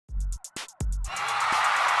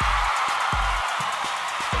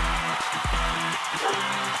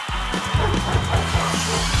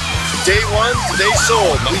Day one, today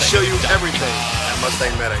sold. We show you everything at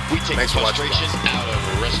Mustang Medic. We take Thanks for watching. frustration out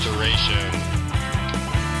of restoration.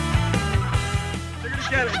 They're gonna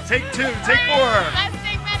get it. Take two. Take four.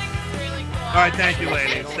 MustangMedics is really cool. All right, thank you,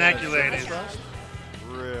 ladies. Thank you, ladies.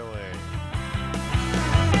 Really?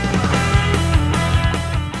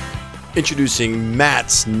 Introducing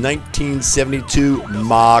Matt's 1972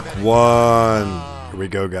 Mach 1. Here we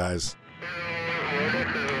go, guys.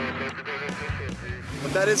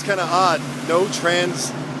 But that is kind of odd. No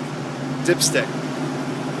trans dipstick.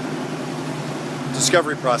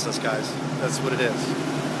 Discovery process, guys. That's what it is.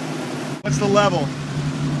 What's the level?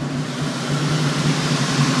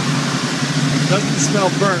 Doesn't smell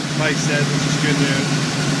burnt, Mike says, which is good news.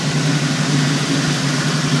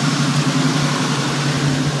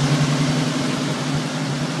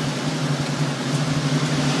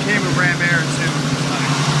 Came with ram air too.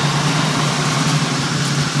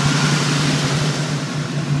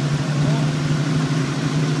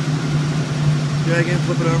 Do that again,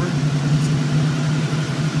 flip it over.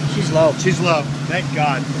 She's low. She's low. Thank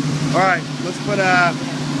God. All right, let's put that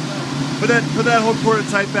whole quart of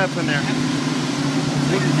Type F in there.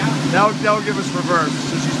 That'll give us reverse.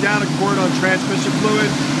 So she's down a quart on transmission fluid,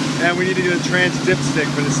 and we need to get a trans dipstick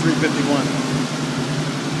for this 351.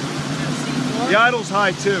 The idle's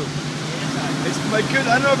high too. It's like good.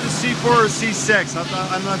 I don't know if it's a C4 or a C6.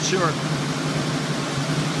 I'm not sure.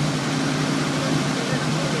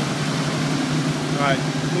 All right,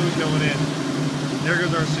 fluid going in. There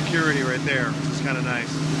goes our security right there, which is kind of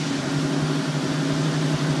nice.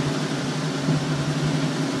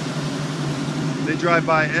 They drive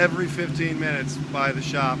by every 15 minutes by the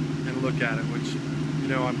shop and look at it, which, you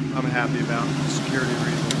know, I'm happy about for security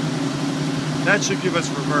reasons. That should give us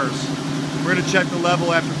reverse. We're going to check the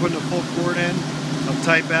level after putting a full quart in of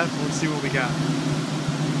Type F. Let's see what we got.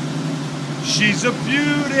 She's a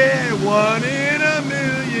beauty, one in a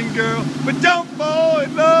million, girl, but don't fall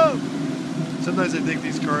in love. Sometimes I think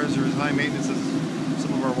these cars are as high maintenance as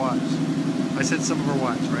some of our wives. I said some of our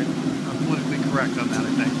wives, right? I'm politically correct on that, I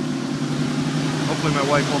think. Hopefully my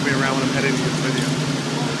wife won't be around when I'm editing this video.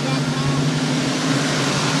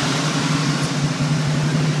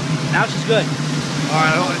 Now she's good. All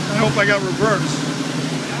right, I hope I got reverse.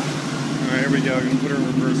 All right, here we go. I'm going to put her in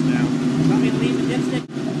reverse now. Want me to leave the dipstick?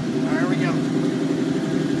 All right, here we go.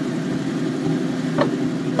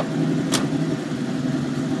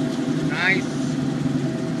 Nice.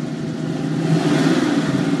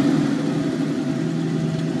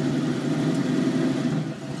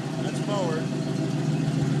 That's forward.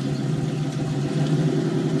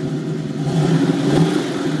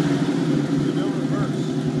 No reverse.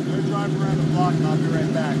 I'm going to drive around the block and I'll be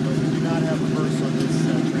right back, but we do not have reverse on this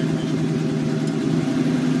transmission.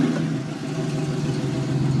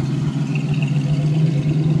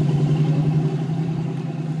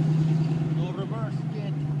 No reverse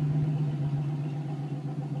again.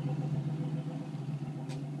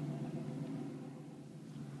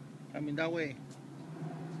 Coming that way.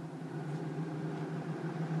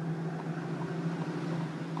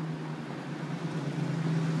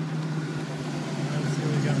 Let's see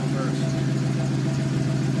what we got reversed.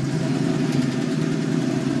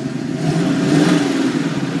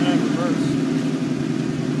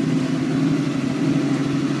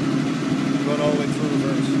 Going all the way through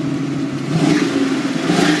reverse.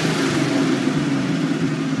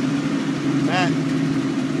 Matt,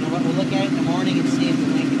 You know what? We'll look at it in the morning and see if the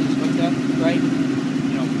linkage is hooked up, right?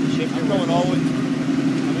 You know, shift I'm going all the way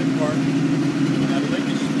through. I'm in park. Now the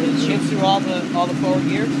linkage is Did it shift through all the forward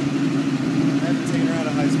gears? I haven't taken her out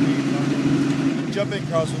at high speed. Jump in,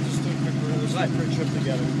 Carlos. We'll just do a quick trip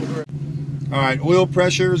together. All right, oil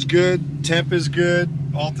pressure is good. Temp is good.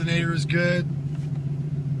 Alternator is good.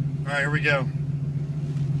 All right, here we go.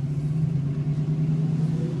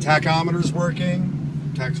 Tachometer's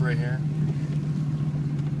working. Tach's right here.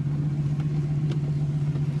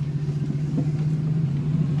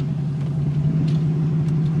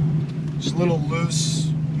 Just a little loose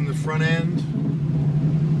in the front end.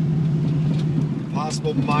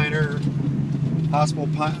 Possible minor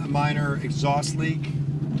exhaust leak.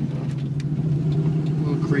 A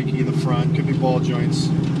little creaky in the front. Could be ball joints.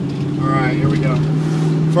 All right, here we go.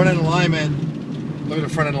 Front end alignment. Look at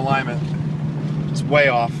the front end alignment. It's way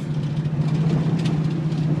off.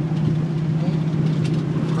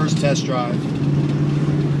 First test drive.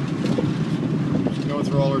 Going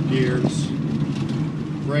through all our gears.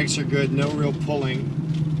 Brakes are good, no real pulling.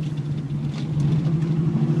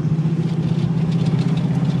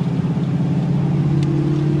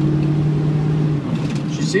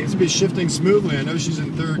 She seems to be shifting smoothly. I know she's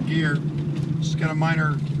in third gear. She's got a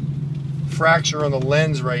minor fracture on the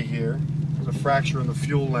lens right here. There's a fracture on the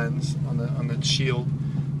fuel lens on the shield.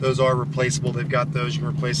 Those are replaceable. They've got those. You can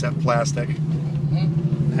replace that plastic.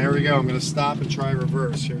 There we go. I'm going to stop and try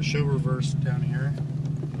reverse here. Show reverse down here.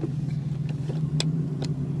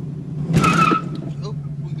 Oh,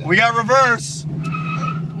 We got reverse.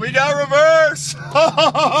 We got reverse.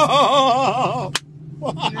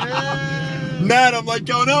 Matt, I'm like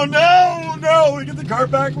going, oh no, no. We get the car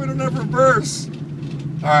back. We don't have reverse.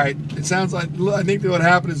 All right. It sounds like, I think that what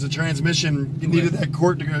happened is the transmission, you needed that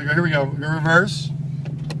cord to go. Here we go. We're going to reverse.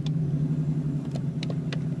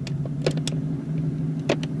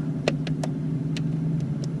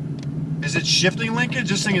 Is it shifting linkage?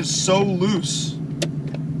 This thing is so loose.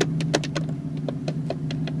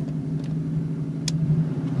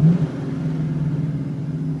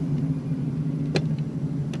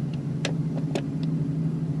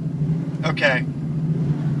 Okay.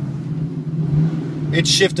 It's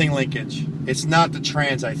shifting linkage. It's not the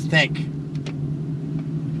trans, I think.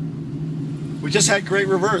 We just had great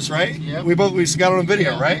reverse, right? Yep. We got it on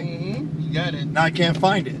video, Yeah. right? Mm-hmm. You got it. Now I can't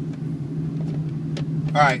find it.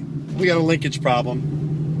 All right, we got a linkage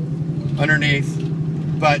problem underneath,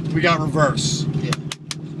 but we got reverse. Yeah.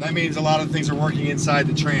 That means a lot of things are working inside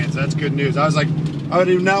the trans. That's good news. I was like, I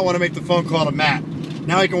do not want to make the phone call to Matt.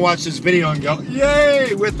 Now he can watch this video and go,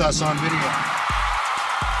 yay, with us on video.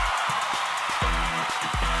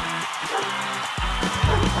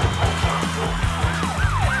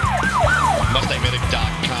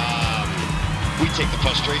 MustangMedic.com. We take the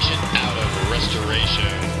frustration out of restoration.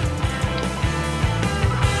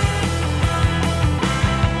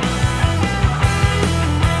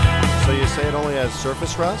 So you say it only has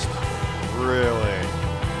surface rust? Really?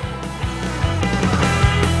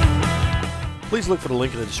 Please look for the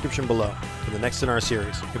link in the description below for the next in our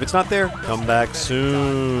series. If it's not there, come back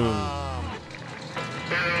soon.